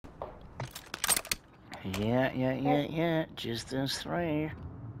Yeah. Just those three.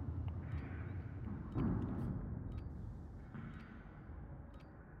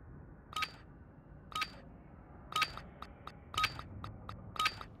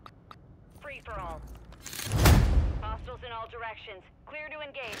 Free for all. Hostiles in all directions. Clear to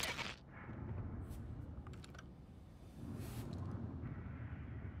engage.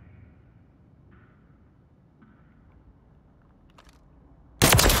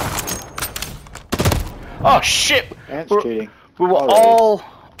 Oh shit! Ants cheating. We were Already.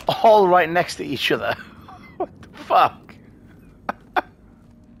 all right next to each other. What the fuck?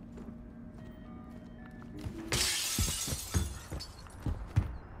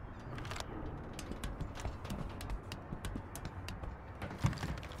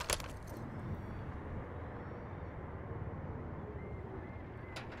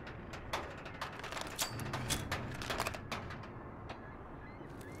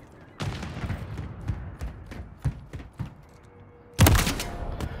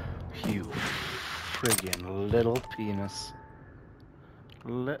 You friggin' little penis.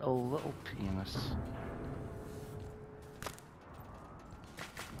 Little penis.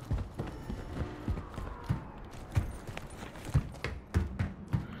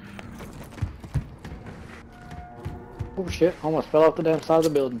 Oh shit, almost fell off the damn side of the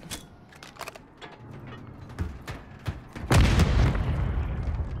building.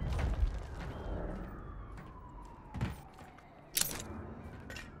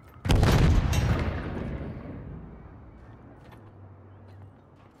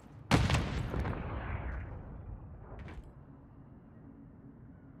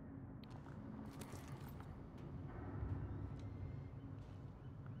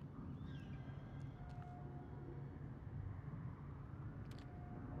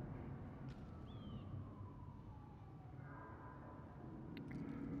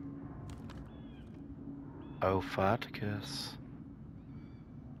 Oh, Farticus.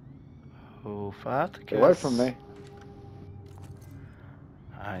 Oh, Farticus. Get away from me.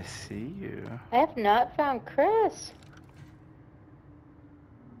 I see you. I have not found Chris.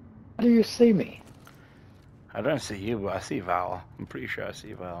 How do you see me? I don't see you, but I see Val. I'm pretty sure I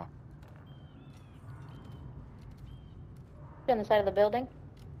see Val. On the side of the building.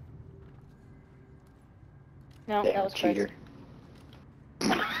 No, Damn that was cheater.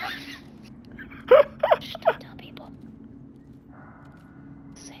 Chris. Shh, don't tell people.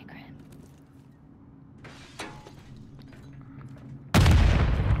 Sacred.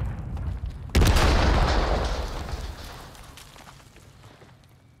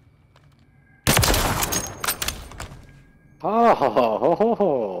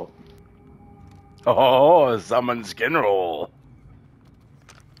 Oh, Oh, summon skin roll.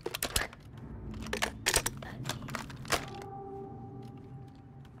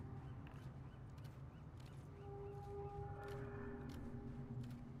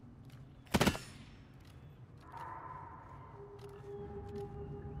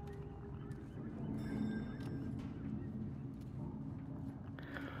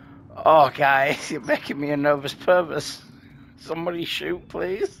 Oh, guys, you're making me a nervous purpose. Somebody shoot,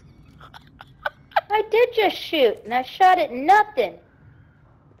 please. I did just shoot, and I shot at nothing.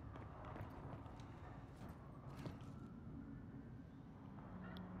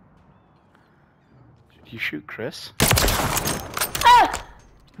 Did you shoot Chris? Ah!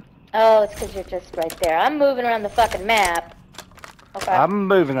 Oh, it's because you're just right there. I'm moving around the fucking map. Okay. I'm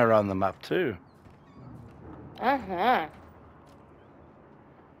moving around the map too. Uh-huh.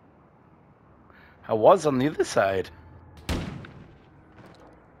 I was on the other side.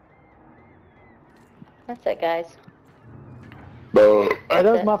 That's it, guys. that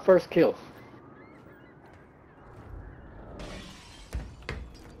was my first kill.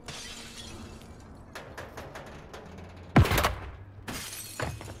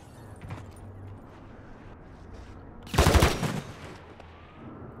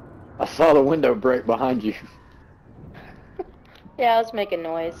 I saw the window break behind you. Yeah, I was making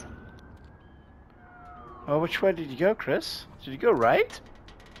noise. Oh, which way did you go, Chris? Did you go right?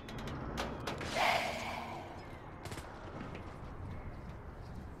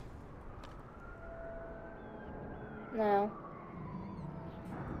 No.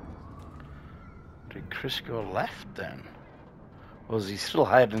 Did Chris go left then? Or was he still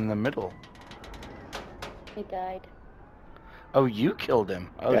hiding in the middle? He died. Oh, you killed him.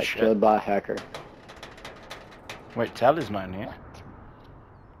 Oh, Got shit. killed by a hacker. Wait, Tally's mine here.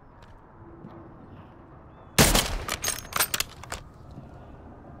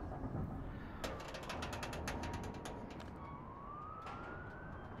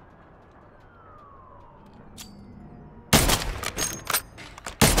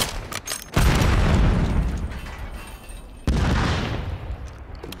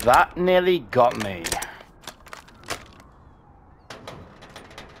 That nearly got me.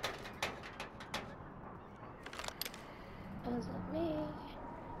 Wasn't me.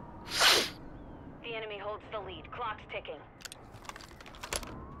 The enemy holds the lead. Clock's ticking.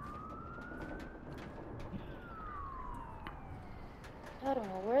 I don't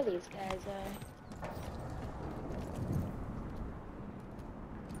know where these guys are.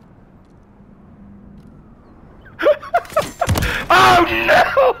 Oh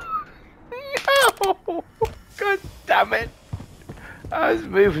no! No! God damn it! I was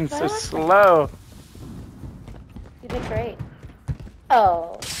moving so What? slow. You did great.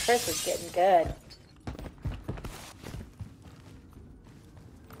 Oh, Chris is getting good.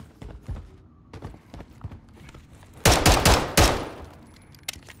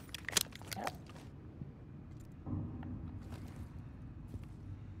 Yep.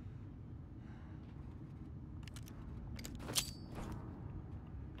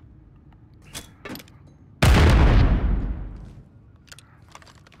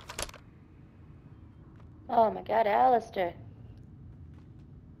 Oh my god, Alistair.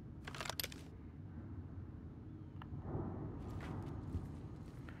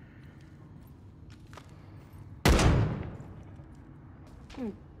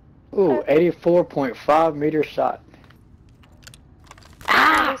 Ooh, 84.5 meter shot.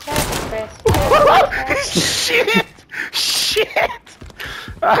 Nice happened, Chris. Shit! Shit!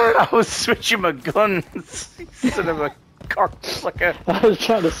 I was switching my guns. Son of a cocksucker. I was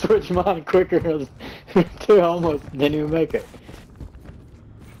trying to switch mine quicker. I almost didn't even make it.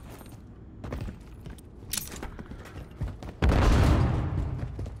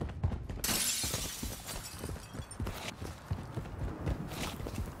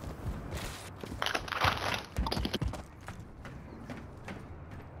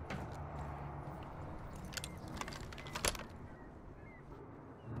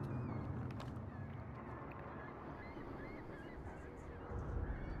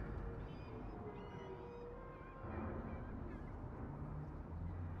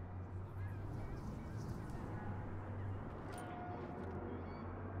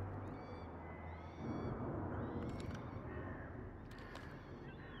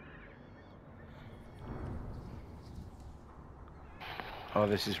 Oh,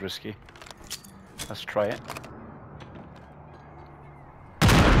 this is risky. Let's try it.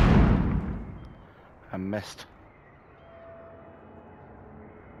 I missed.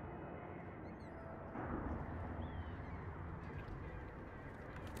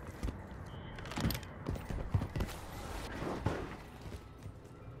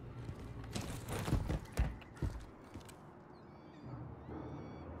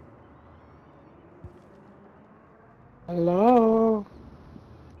 Hello?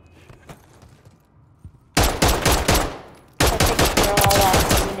 I think we're all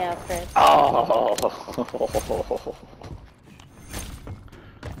off you now, Chris. Oh!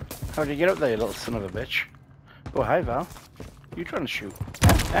 How did you get up there, you little son of a bitch? Oh, hi, Val. You trying to shoot?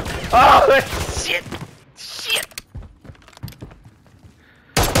 Oh, shit! Shit!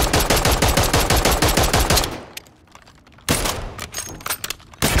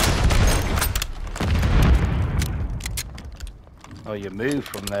 Oh, you moved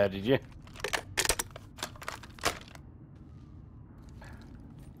from there, did you?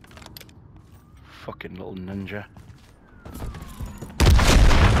 Fucking little ninja.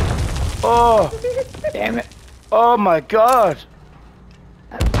 Oh! Damn it. Oh my god!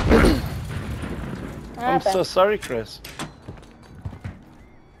 What I'm so happened? sorry, Chris.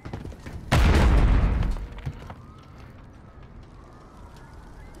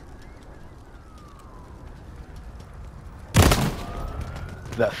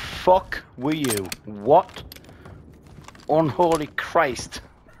 The fuck were you? What unholy Christ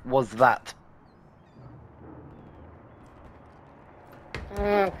was that?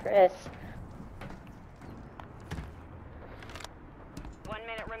 Oh, Chris. 1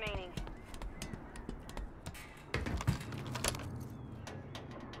 minute remaining.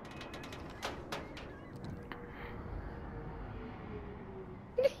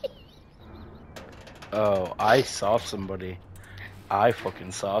 Oh, I saw somebody. I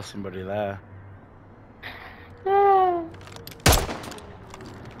fucking saw somebody there. Ah.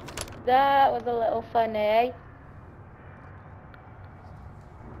 That was a little fun, eh?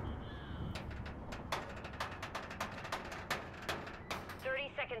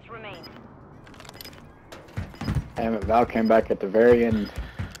 Remain. Damn it, Val came back at the very end.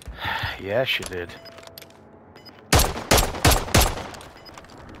 Yeah, she did.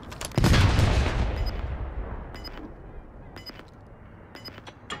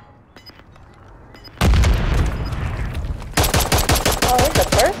 Oh, it's the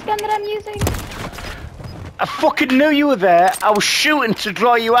first that I'm using? I fucking knew you were there. I was shooting to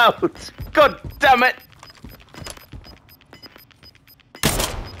draw you out. God damn it.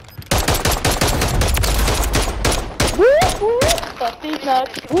 Whoop, whoop. Fuck these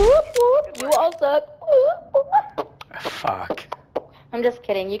nuts. Whoop, whoop. You all suck. Whoop, whoop. Fuck. I'm just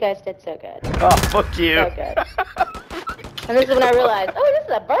kidding. You guys did so good. Oh, fuck you. So good. And this is when I realized, oh, this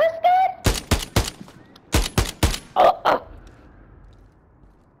is a burst gun? Oh.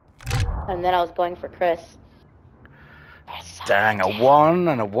 And then I was going for Chris. Dang, a 1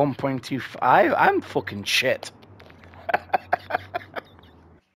 and a 1.25. I'm fucking shit.